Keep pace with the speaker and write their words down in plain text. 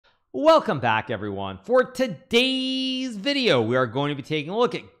Welcome back, everyone. For today's video, we are going to be taking a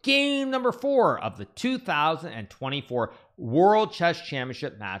look at game number 4 of the 2024 World Chess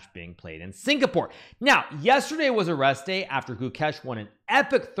Championship match being played in Singapore. Now, yesterday was a rest day after Gukesh won an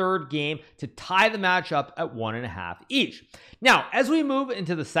epic third game to tie the match up at 1.5 each. Now, as we move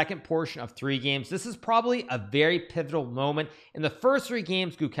into the second portion of 3 games, this is probably a very pivotal moment. In the first 3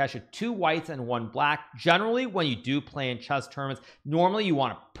 games, Gukesh had 2 whites and 1 black. Generally, when you do play in chess tournaments, normally you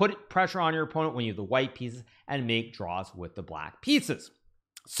want to put pressure on your opponent when you have the white pieces and make draws with the black pieces.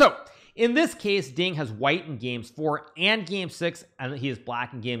 So in this case, Ding has white in games 4 and game 6, and he has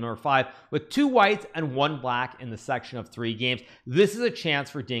black in game number 5 with 2 whites and 1 black in the section of 3 games. This is a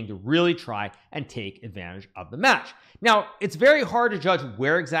chance for Ding to really try and take advantage of the match. Now, it's very hard to judge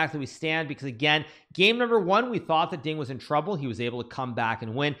where exactly we stand because, again, game number 1, we thought that Ding was in trouble. He was able to come back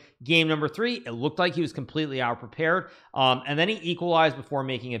and win. Game number 3, it looked like he was completely out prepared, and then he equalized before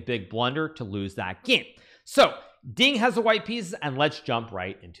making a big blunder to lose that game. So Ding has the white pieces, and let's jump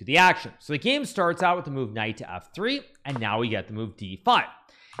right into the action. So the game starts out with the move knight to f3, and now we get the move d5.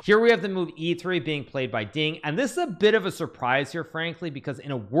 Here we have the move e3 being played by Ding, and this is a bit of a surprise here, frankly, because in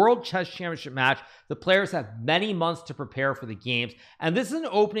a World Chess Championship match, the players have many months to prepare for the games, and this is an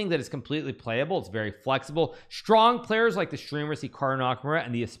opening that is completely playable. It's very flexible. Strong players like the streamers Hikaru Nakamura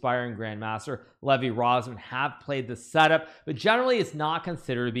and the aspiring Grandmaster Levy Rosman have played this setup, but generally it's not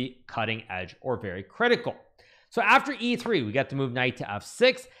considered to be cutting edge or very critical. So after e3, we get the move knight to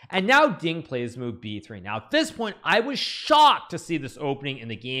f6, and now Ding plays move b3. Now at this point, I was shocked to see this opening in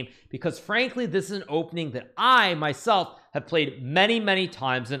the game because frankly, this is an opening that I myself have played many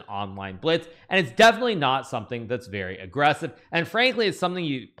times in online blitz, and it's definitely not something that's very aggressive. And frankly, it's something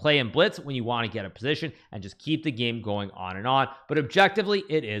you play in blitz when you want to get a position and just keep the game going on and on. But objectively,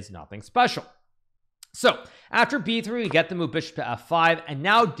 it is nothing special. So after b3, we get the move bishop to f5, and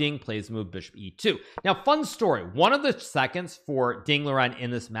now Ding plays the move bishop e2. Now, fun story. One of the seconds for Ding Liren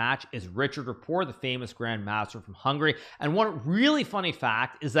in this match is Richard Rapport, the famous grandmaster from Hungary. And one really funny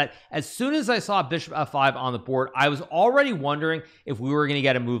fact is that as soon as I saw bishop f5 on the board, I was already wondering if we were going to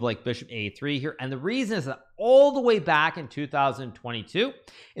get a move like bishop a3 here. And the reason is that all the way back in 2022,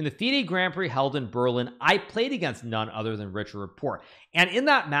 in the FIDE Grand Prix held in Berlin, I played against none other than Richard Rapport. And in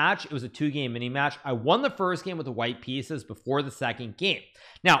that match, it was a 2-game mini match. I won the first game with the white pieces before the second game.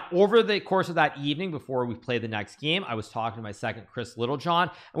 Now, over the course of that evening, before we played the next game, I was talking to my second Chris Littlejohn,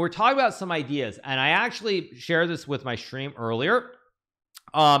 and we're talking about some ideas. And I actually shared this with my stream earlier.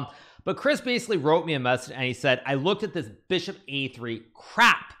 But Chris basically wrote me a message, and he said, I looked at this bishop a3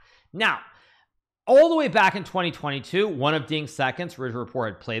 crap. Now, all the way back in 2022, one of Ding's seconds, Richard Rapport,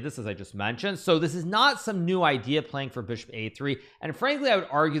 had played this, as I just mentioned. So this is not some new idea playing for bishop a3. And frankly, I would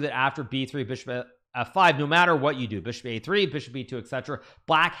argue that after b3, bishop f5, no matter what you do, bishop a3, bishop b2, etc.,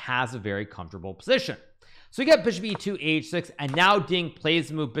 black has a very comfortable position. So you get bishop e2, h6, and now Ding plays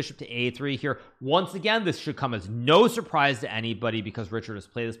the move bishop to a3 here. Once again, this should come as no surprise to anybody because Richard has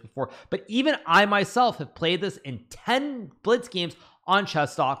played this before. But even I myself have played this in 10 blitz games on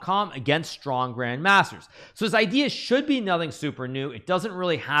chess.com against strong grandmasters. So his idea should be nothing super new. It doesn't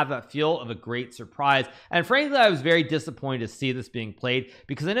really have that feel of a great surprise. And frankly, I was very disappointed to see this being played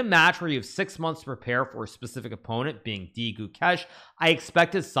because in a match where you have 6 months to prepare for a specific opponent, being Gukesh, I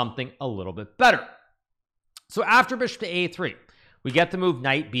expected something a little bit better. So after bishop to a3, we get the move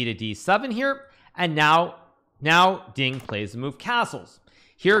knight b to d7 here. And now Ding plays the move castles.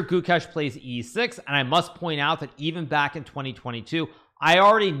 Here, Gukesh plays e6, and I must point out that even back in 2022, I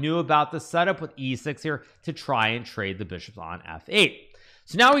already knew about the setup with e6 here to try and trade the bishops on f8.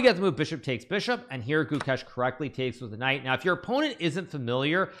 So now we get the move bishop takes bishop, and here Gukesh correctly takes with the knight. Now, if your opponent isn't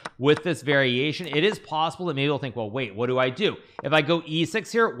familiar with this variation, it is possible that maybe they'll think, well, wait, what do I do? If I go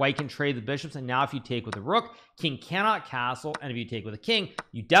e6 here, white can trade the bishops, and now if you take with a rook, king cannot castle, and if you take with a king,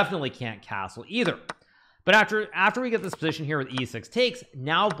 you definitely can't castle either. But after we get this position here with e6 takes,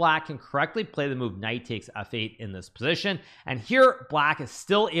 now black can correctly play the move knight takes f8 in this position. And here, black is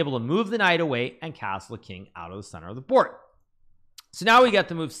still able to move the knight away and castle the king out of the center of the board. So now we get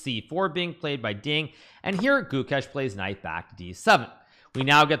the move c4 being played by Ding. And here, Gukesh plays knight back to d7. We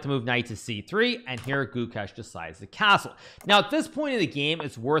now get the move knight to c3, and here Gukesh decides to castle. Now, at this point in the game,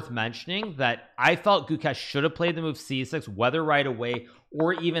 it's worth mentioning that I felt Gukesh should have played the move c6, whether right away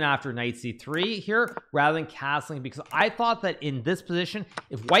or even after knight c3 here rather than castling, because I thought that in this position,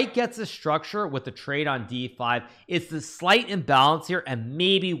 if white gets a structure with the trade on d5, it's the slight imbalance here and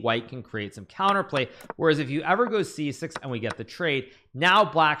maybe white can create some counterplay. Whereas if you ever go c6 and we get the trade, now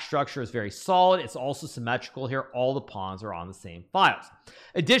black structure is very solid. It's also symmetrical here. All the pawns are on the same files.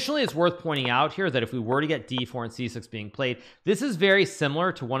 Additionally, it's worth pointing out here that if we were to get d4 and c6 being played, this is very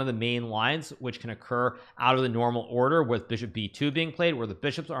similar to one of the main lines which can occur out of the normal order with bishop b2 being played, where the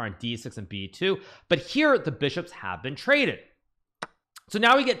bishops are on d6 and b2, but here the bishops have been traded. So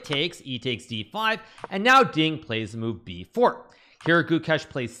now we get takes, e takes d5, and now Ding plays the move b4. Here Gukesh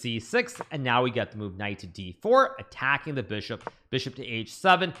plays c6, and now we get the move knight to d4, attacking the bishop to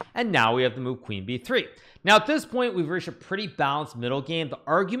h7, and now we have the move queen b3. Now at this point, we've reached a pretty balanced middle game. The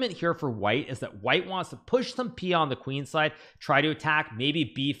argument here for white is that white wants to push some p on the queen side, try to attack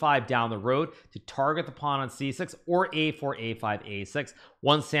maybe b5 down the road to target the pawn on c6, or a4, a5, a6.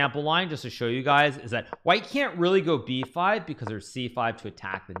 One sample line just to show you guys is that white can't really go b5 because there's c5 to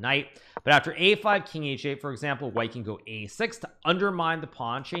attack the knight, but after a5, king h8, for example, white can go a6 to undermine the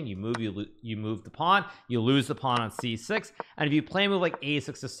pawn chain. You move the pawn, you lose the pawn on c6, and if you play a move like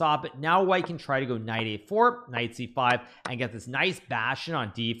a6 to stop it, now white can try to go knight a4, knight c5, and get this nice bastion on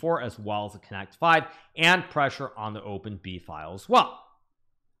d4 as well as a connect 5 and pressure on the open b file as well.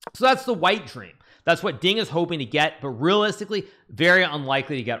 So that's the white dream. That's what Ding is hoping to get, but realistically very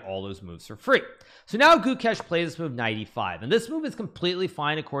unlikely to get all those moves for free. So now Gukesh plays this move knight e5, and this move is completely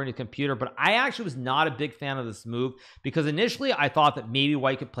fine according to the computer, but I actually was not a big fan of this move because initially I thought that maybe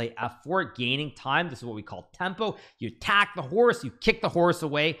white could play f4, gaining time. This is what we call tempo. You attack the horse, you kick the horse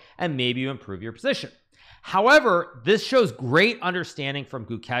away, and maybe you improve your position. However, this shows great understanding from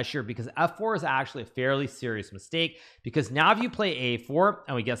Gukesh here because f4 is actually a fairly serious mistake, because now if you play a4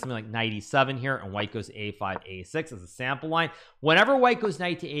 and we get something like knight e7 here and white goes a5, a6 as a sample line, whenever white goes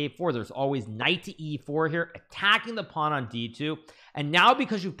knight to a4, there's always knight to e4 here, attacking the pawn on d2. And now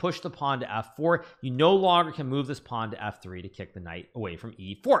because you push the pawn to f4, you no longer can move this pawn to f3 to kick the knight away from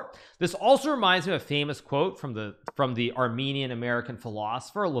e4. This also reminds me of a famous quote from the Armenian American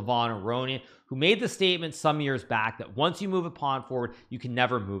philosopher Levon Aronian, who made the statement some years back that once you move a pawn forward, you can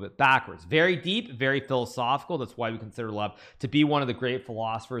never move it backwards. Very deep, very philosophical. That's why we consider Lev to be one of the great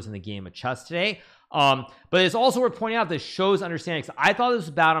philosophers in the game of chess today. But it's also worth pointing out this shows understanding, because I thought this was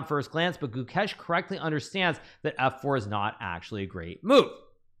bad on first glance, but Gukesh correctly understands that f4 is not actually a great move.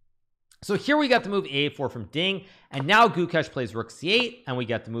 So here we got the move a4 from Ding, and now Gukesh plays rook c8, and we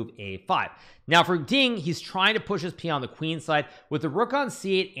get the move a5. Now for Ding, he's trying to push his piece on the queen side with the rook on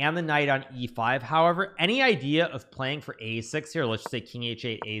c8 and the knight on e5. However, any idea of playing for a6 here, let's just say king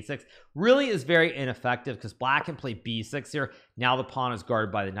h8, a6, really is very ineffective because black can play b6 here. Now the pawn is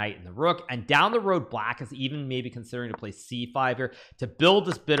guarded by the knight and the rook, and down the road black is even maybe considering to play c5 here to build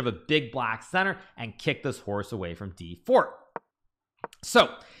this bit of a big black center and kick this horse away from d4.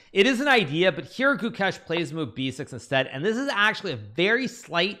 So it is an idea, but here Gukesh plays the move b6 instead, and this is actually a very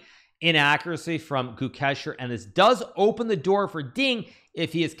slight inaccuracy from Gukesh here, and this does open the door for Ding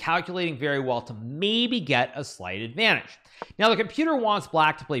if he is calculating very well to maybe get a slight advantage. Now the computer wants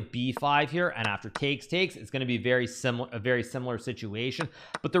black to play b5 here, and after takes, it's going to be a very similar situation.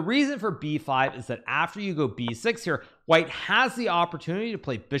 But the reason for b5 is that after you go b6 here, white has the opportunity to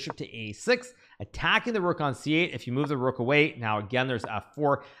play bishop to a6, attacking the rook on c8. If you move the rook away, now again there's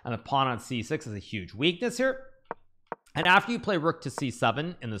f4, and the pawn on c6 is a huge weakness here. And after you play rook to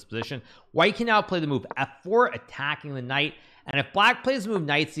c7 in this position, white can now play the move f4, attacking the knight. And if black plays the move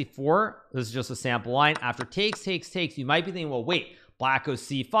knight c4, this is just a sample line, after takes, you might be thinking, well, wait, black goes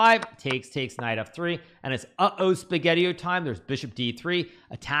c5, takes, knight f3, and it's spaghetti-o time. There's bishop d3,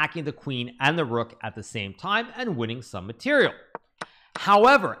 attacking the queen and the rook at the same time and winning some material.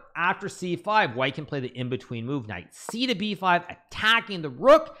 However, after c5, white can play the in-between move, knight c to b5, attacking the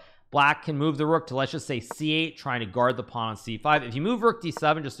rook. Black can move the rook to, let's just say, c8, trying to guard the pawn on c5. If you move rook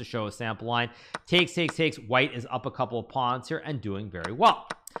d7, just to show a sample line, takes, white is up a couple of pawns here and doing very well.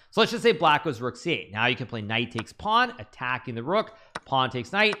 So let's just say black goes rook c8. Now you can play knight takes pawn, attacking the rook, pawn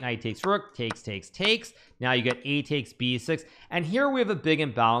takes knight takes rook, takes. Now you get a takes b6, and here we have a big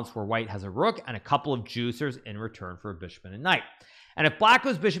imbalance where white has a rook and a couple of juicers in return for a bishop and a knight. And if black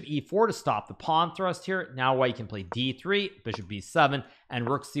goes bishop e4 to stop the pawn thrust here, now white can play d3, bishop b7, and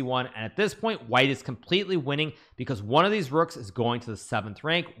rook c1. And at this point, white is completely winning because one of these rooks is going to the 7th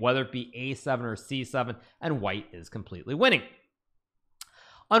rank, whether it be a7 or c7, and white is completely winning.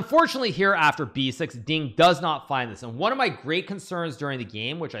 Unfortunately here after b6, Ding does not find this. And one of my great concerns during the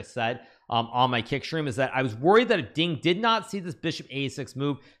game, which I said on my kick stream, is that I was worried that if Ding did not see this bishop a6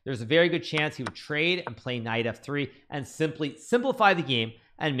 move, there's a very good chance he would trade and play knight f3 and simply simplify the game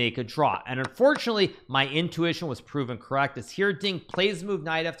and make a draw. And unfortunately, my intuition was proven correct, as here Ding plays the move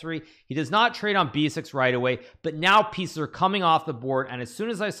knight f3. He does not trade on b6 right away, but now pieces are coming off the board, and as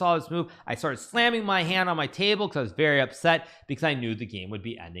soon as I saw this move, I started slamming my hand on my table because I was very upset because I knew the game would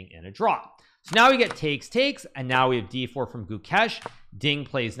be ending in a draw. So now we get takes, and now we have d4 from Gukesh. Ding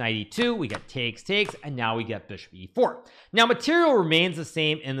plays knight e2, we get takes, and now we get bishop e4. Now material remains the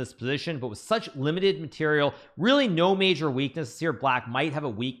same in this position, but with such limited material, really no major weaknesses here. Black might have a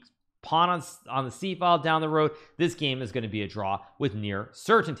weak pawn on the c file down the road. This game is going to be a draw with near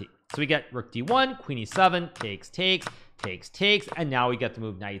certainty. So we get rook d1, queen e7, takes, and now we get the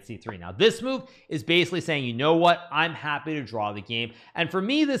move knight c3. Now this move is basically saying, you know what, I'm happy to draw the game. And for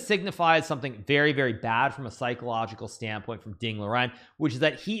me, this signifies something very, very bad from a psychological standpoint from Ding Liren, which is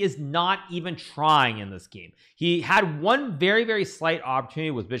that he is not even trying in this game. He had one very, very slight opportunity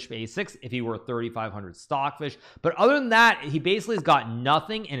with bishop a6 if he were a 3500 stockfish, but other than that, he basically has got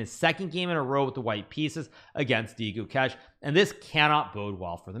nothing in his second game in a row with the white pieces against Gukesh, and this cannot bode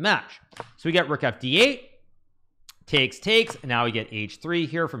well for the match. So we get rook f d8, takes, and now we get h3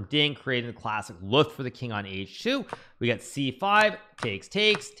 here from Ding, creating the classic luft for the king on h2. We get c5,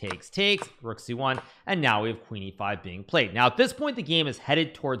 takes, rook c1, and now we have queen e5 being played. Now at this point, the game is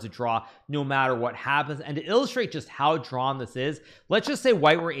headed towards a draw no matter what happens, and to illustrate just how drawn this is, let's just say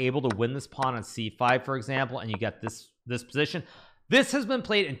white were able to win this pawn on c5, for example, and you get this position. This has been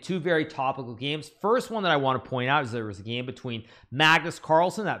played in two very topical games. First one that I want to point out is there was a game between Magnus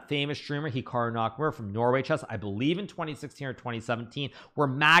Carlsen, that famous streamer, Hikaru from Norway Chess, I believe in 2016 or 2017, where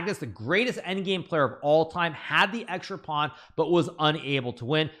Magnus, the greatest endgame player of all time, had the extra pawn but was unable to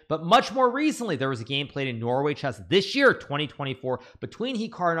win. But much more recently, there was a game played in Norway Chess this year, 2024, between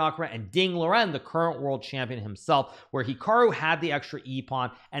Hikaru and Ding Liren, the current world champion himself, where Hikaru had the extra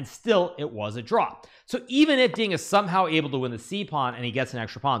e-pawn and still it was a draw. So even if Ding is somehow able to win the c-pawn and he gets an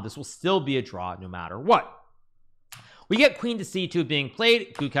extra pawn, this will still be a draw no matter what. We get queen to c2 being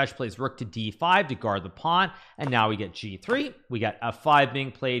played. Gukesh plays rook to d5 to guard the pawn, and now we get g3. We got f5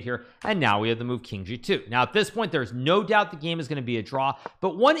 being played here, and now we have the move king g2. Now at this point, there's no doubt the game is going to be a draw,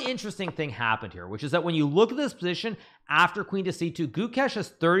 but one interesting thing happened here, which is that when you look at this position after queen to c2, Gukesh has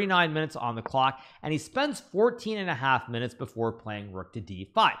 39 minutes on the clock, and he spends 14.5 minutes before playing rook to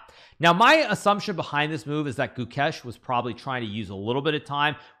d5. Now my assumption behind this move is that Gukesh was probably trying to use a little bit of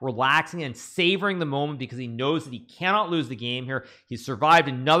time, relaxing and savoring the moment, because he knows that he cannot lose the game here. He survived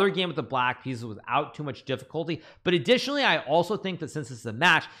another game with the black pieces without too much difficulty. But additionally, I also think that since this is a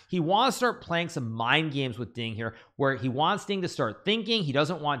match, he wants to start playing some mind games with Ding here, where he wants Ding to start thinking. He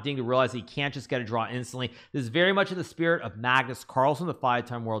doesn't want Ding to realize that he can't just get a draw instantly. This is very much in the spirit of Magnus Carlsen, the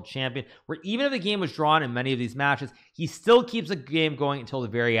 5-time world champion, where even if the game was drawn in many of these matches, he still keeps the game going until the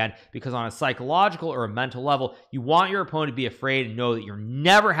very end, because on a psychological or a mental level, you want your opponent to be afraid and know that you're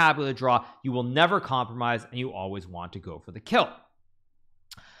never happy with a draw, you will never compromise, and you always want to go for the kill.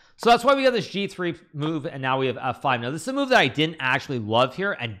 So that's why we got this g3 move, and now we have f5. Now this is a move that I didn't actually love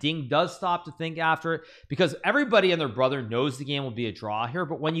here, and Ding does stop to think after it, because everybody and their brother knows the game will be a draw here.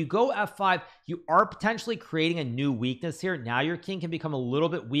 But when you go f5, you are potentially creating a new weakness here. Now your king can become a little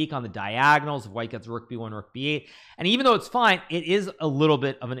bit weak on the diagonals if white gets rook b1, rook b8, and even though it's fine, it is a little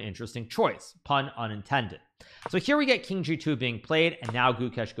bit of an interesting choice, pun unintended. So here we get king g2 being played, and now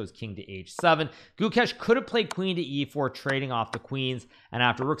Gukesh goes king to h7. Gukesh could have played queen to e4, trading off the queens, and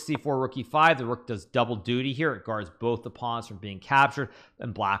after rook c4, rook e5, the rook does double duty here. It guards both the pawns from being captured,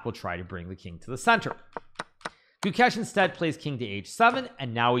 and black will try to bring the king to the center. Gukesh instead plays king to h7,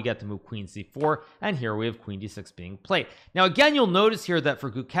 and now we get to move queen c4, and here we have queen d6 being played. Now again, you'll notice here that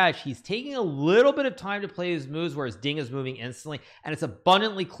for Gukesh, he's taking a little bit of time to play his moves, whereas Ding is moving instantly, and it's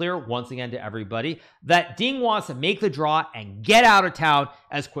abundantly clear once again to everybody that Ding wants to make the draw and get out of town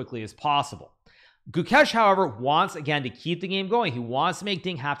as quickly as possible. Gukesh, however, wants again to keep the game going. He wants to make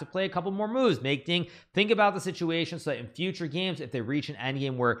Ding have to play a couple more moves, make Ding think about the situation so that in future games, if they reach an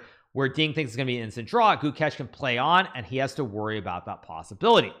endgame where Ding thinks it's going to be an instant draw, Gukesh can play on, and he has to worry about that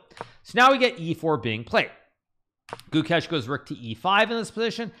possibility. So now we get e4 being played. Gukesh goes rook to e5 in this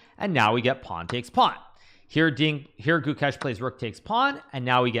position, and now we get pawn takes pawn. Here Gukesh plays rook takes pawn, and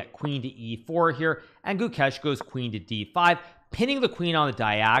now we get queen to e4 here, and Gukesh goes queen to d5, pinning the queen on the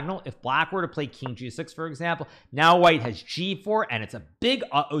diagonal. If black were to play king g6, for example, now white has g4, and it's a big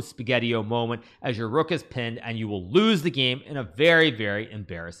spaghetti-o moment as your rook is pinned, and you will lose the game in a very, very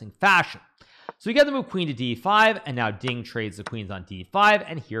embarrassing fashion. So we get the move queen to d5, and now Ding trades the queens on d5,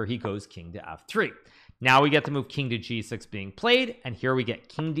 and here he goes king to f3. Now we get to move king to g6 being played, and here we get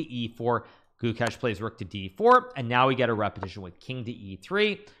king to e4. Gukesh plays rook to d4, and now we get a repetition with king to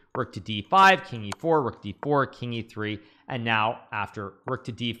e3, rook to d5, king e4, rook d4, king e3, and now after rook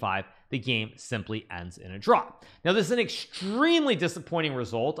to d5, the game simply ends in a draw. Now this is an extremely disappointing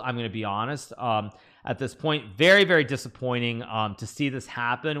result, I'm going to be honest. At this point, very, very disappointing to see this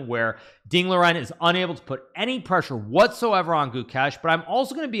happen, where Liren is unable to put any pressure whatsoever on Gukesh. But I'm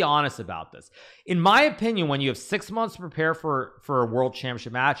also going to be honest about this. In my opinion, when you have 6 months to prepare for a world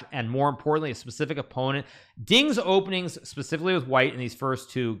championship match, and more importantly, a specific opponent, Ding's openings, specifically with White in these first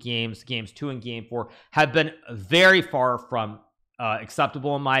two games, games 2 and game 4, have been very far from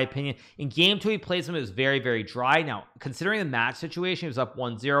acceptable in my opinion. In game 2, he played some, it was very, very dry. Now, considering the match situation, he was up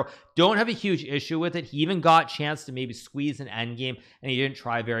 1-0. Don't have a huge issue with it. He even got a chance to maybe squeeze an end game, and he didn't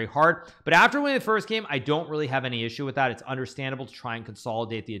try very hard. But after winning the first game, I don't really have any issue with that. It's understandable to try and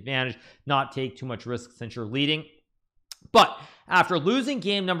consolidate the advantage, not take too much risk since you're leading. But after losing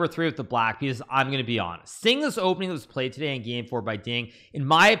game number 3 with the black pieces, I'm going to be honest. Seeing this opening that was played today in game 4 by Ding, in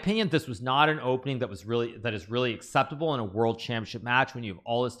my opinion, this was not an opening that is really acceptable in a world championship match when you have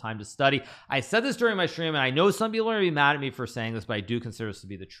all this time to study. I said this during my stream, and I know some people are going to be mad at me for saying this, but I do consider this to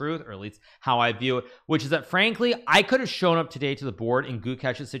be the truth, or at least how I view it, which is that frankly, I could have shown up today to the board in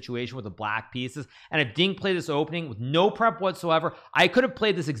Gukesh's situation with the black pieces, and if Ding played this opening with no prep whatsoever, I could have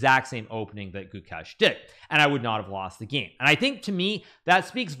played this exact same opening that Gukesh did, and I would not have lost the game. And I think to me that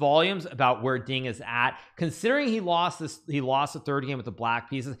speaks volumes about where Ding is at, considering he lost the third game with the black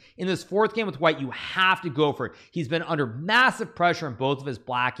pieces. In this fourth game with White, you have to go for it. He's been under massive pressure in both of his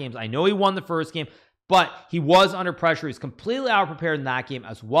black games. I know he won the first game, but he was under pressure. He's completely out prepared in that game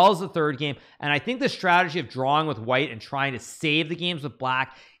as well as the third game, and I think the strategy of drawing with White and trying to save the games with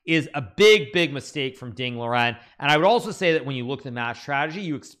black is a big mistake from Liren. And I would also say that when you look at the match strategy,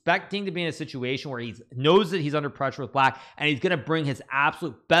 you expect Ding to be in a situation where he knows that he's under pressure with black, and he's going to bring his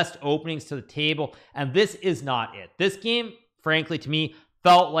absolute best openings to the table, and this is not it. This game, frankly, to me,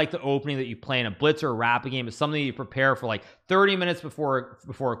 felt like the opening that you play in a blitz or a rapid game. Is something you prepare for like 30 minutes before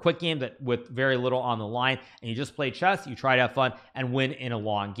a quick game that with very little on the line, and you just play chess, you try to have fun and win in a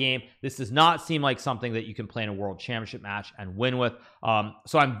long game. This does not seem like something that you can play in a world championship match and win with.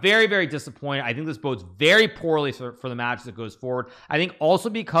 So I'm very disappointed. I think this bodes very poorly for the match that goes forward. I think also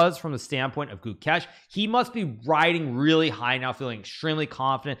because from the standpoint of Gukesh, he must be riding really high now, feeling extremely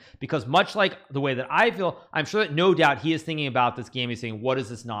confident, because much like the way that I feel, I'm sure that no doubt he is thinking about this game. He's saying, what is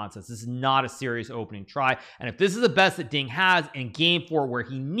this nonsense? This is not a serious opening try. And if this is the best that Ding has in game 4, where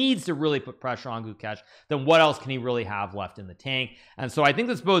he needs to really put pressure on Gukesh, then what else can he really have left in the tank? And so I think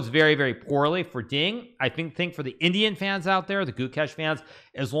this bodes very poorly for Ding. I think for the Indian fans out there, the Gukesh fans,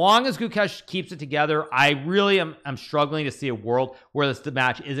 as long as Gukesh keeps it together, I really am struggling to see a world where the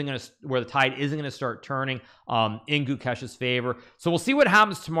match isn't going to, where the tide isn't going to start turning in Gukesh's favor. So we'll see what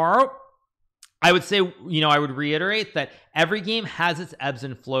happens tomorrow. I would say, I would reiterate that every game has its ebbs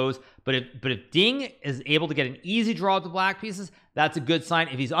and flows, but if Ding is able to get an easy draw with the black pieces, that's a good sign.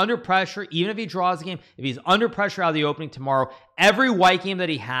 If he's under pressure, even if he draws the game, if he's under pressure out of the opening tomorrow, every white game that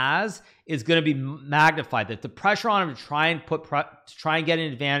he has is going to be magnified. That the pressure on him to try and get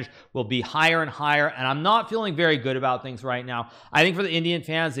an advantage will be higher and higher, and I'm not feeling very good about things right now. I think for the Indian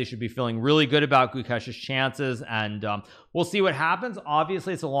fans, they should be feeling really good about Gukesh's chances, and we'll see what happens.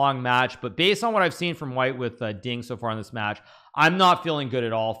 Obviously, it's a long match, but based on what I've seen from White with Ding so far in this match, I'm not feeling good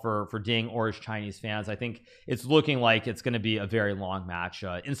at all for Ding or his Chinese fans. I think it's looking like it's going to be a very long match,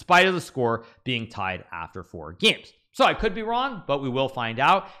 in spite of the score being tied after 4 games. So I could be wrong, but we will find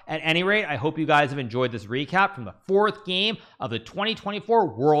out. At any rate, I hope you guys have enjoyed this recap from the 4th game of the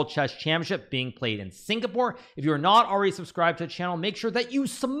 2024 World Chess Championship being played in Singapore. If you are not already subscribed to the channel, make sure that you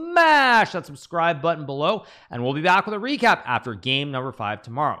smash that subscribe button below, and we'll be back with a recap after game number 5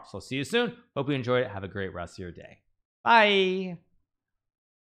 tomorrow. So see you soon. Hope you enjoyed it. Have a great rest of your day. Bye.